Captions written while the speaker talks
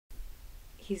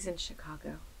He's in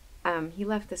Chicago. He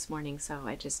left this morning, so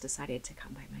I just decided to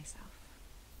come by myself.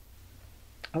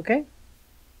 Okay.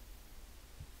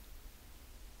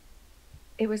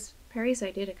 It was Perry's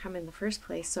idea to come in the first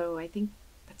place, so I think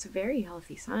that's a very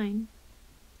healthy sign.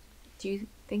 Do you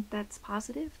think that's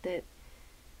positive, that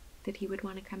he would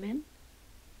want to come in?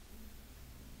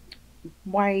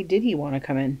 Why did he want to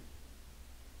come in?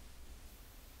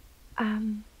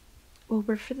 Um, well,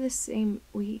 we're for the same.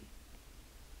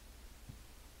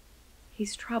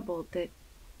 He's troubled that.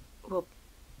 Well,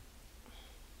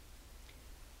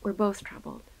 we're both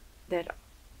troubled that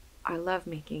our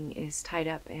lovemaking is tied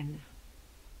up in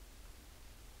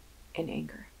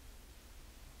anger.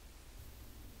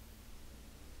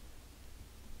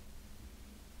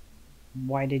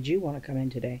 Why did you want to come in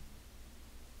today?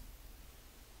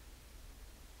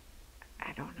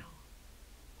 I don't know.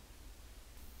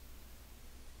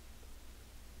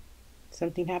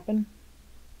 Something happened?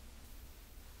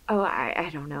 Oh, I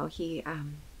don't know.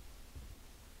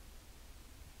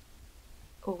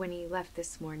 Well, when he left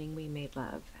this morning, we made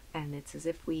love, and it's as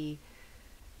if we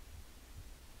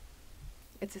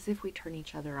turn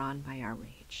each other on by our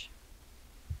rage.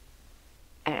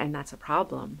 And that's a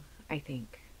problem, I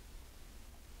think.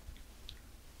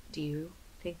 Do you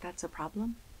think that's a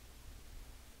problem?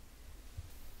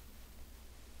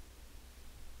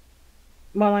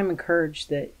 Well, I'm encouraged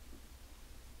that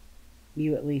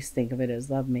you at least think of it as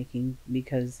lovemaking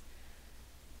because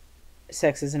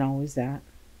sex isn't always that.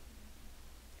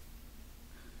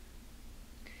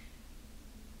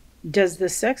 Does the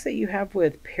sex that you have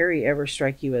with Perry ever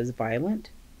strike you as violent?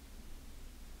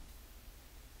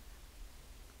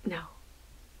 No.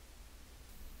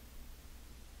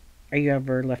 Are you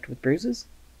ever left with bruises?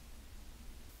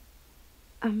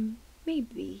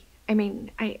 Maybe. I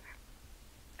mean, I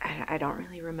don't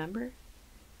really remember.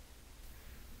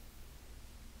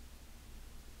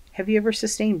 Have you ever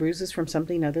sustained bruises from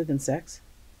something other than sex?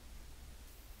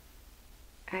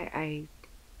 I,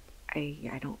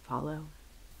 I don't follow.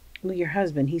 Well, your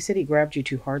husband, he said he grabbed you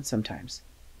too hard sometimes.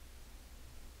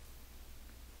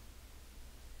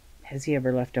 Has he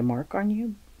ever left a mark on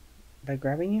you by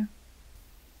grabbing you?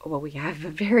 Well, we have a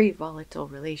very volatile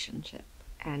relationship,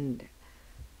 and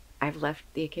I've left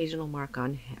the occasional mark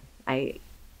on him.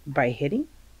 By hitting?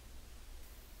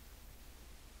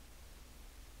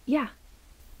 Yeah.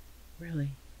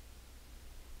 Really?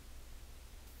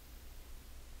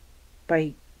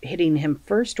 By hitting him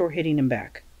first or hitting him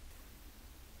back?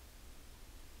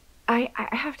 I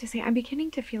have to say, I'm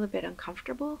beginning to feel a bit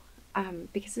uncomfortable,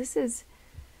 because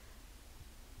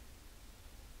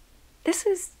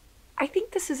I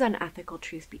think this is unethical,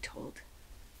 truth be told,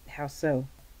 How so?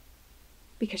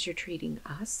 because you're treating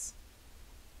us.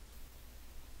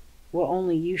 Well,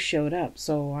 only you showed up,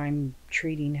 so I'm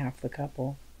treating half the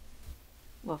couple.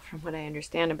 Well, from what I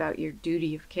understand about your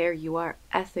duty of care, you are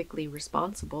ethically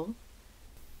responsible.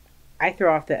 I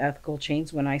throw off the ethical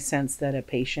chains when I sense that a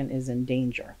patient is in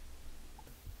danger.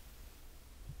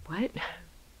 What?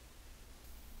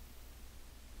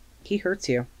 He hurts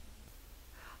you.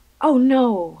 Oh,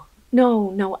 no.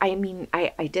 No, I mean,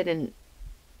 I didn't,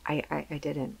 I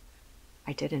didn't,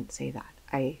 I didn't say that.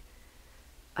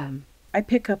 I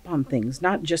pick up on things,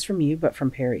 not just from you, but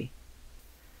from Perry.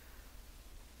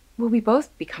 Well, we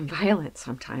both become violent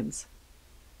sometimes.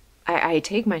 I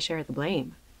take my share of the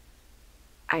blame.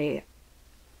 I,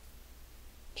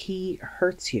 He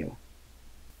hurts you.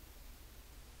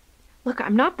 Look,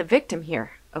 I'm not the victim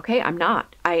here, okay? I'm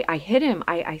not. I hit him.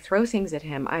 I throw things at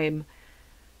him.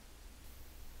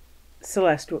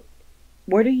 Celeste,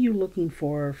 what are you looking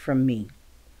for from me?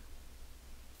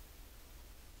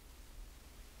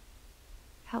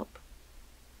 Help.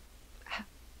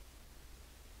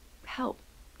 Help.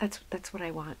 That's what I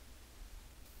want.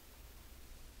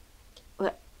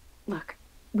 Look,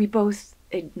 we both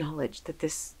acknowledge that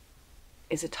this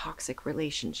is a toxic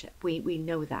relationship. We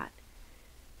know that.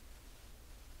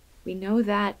 We know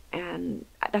that, and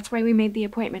that's why we made the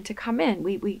appointment to come in.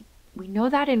 We know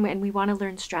that, and we want to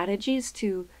learn strategies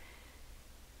to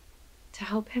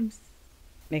help him.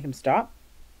 Make him stop?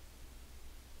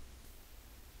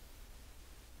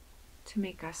 To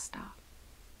make us stop.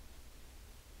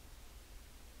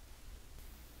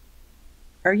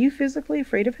 Are you physically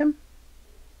afraid of him?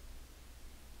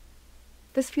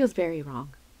 This feels very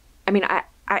wrong. I mean, I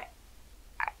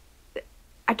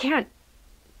can't.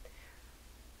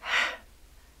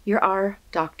 You're our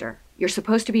doctor. You're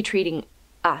supposed to be treating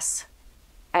us,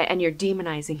 and you're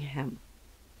demonizing him.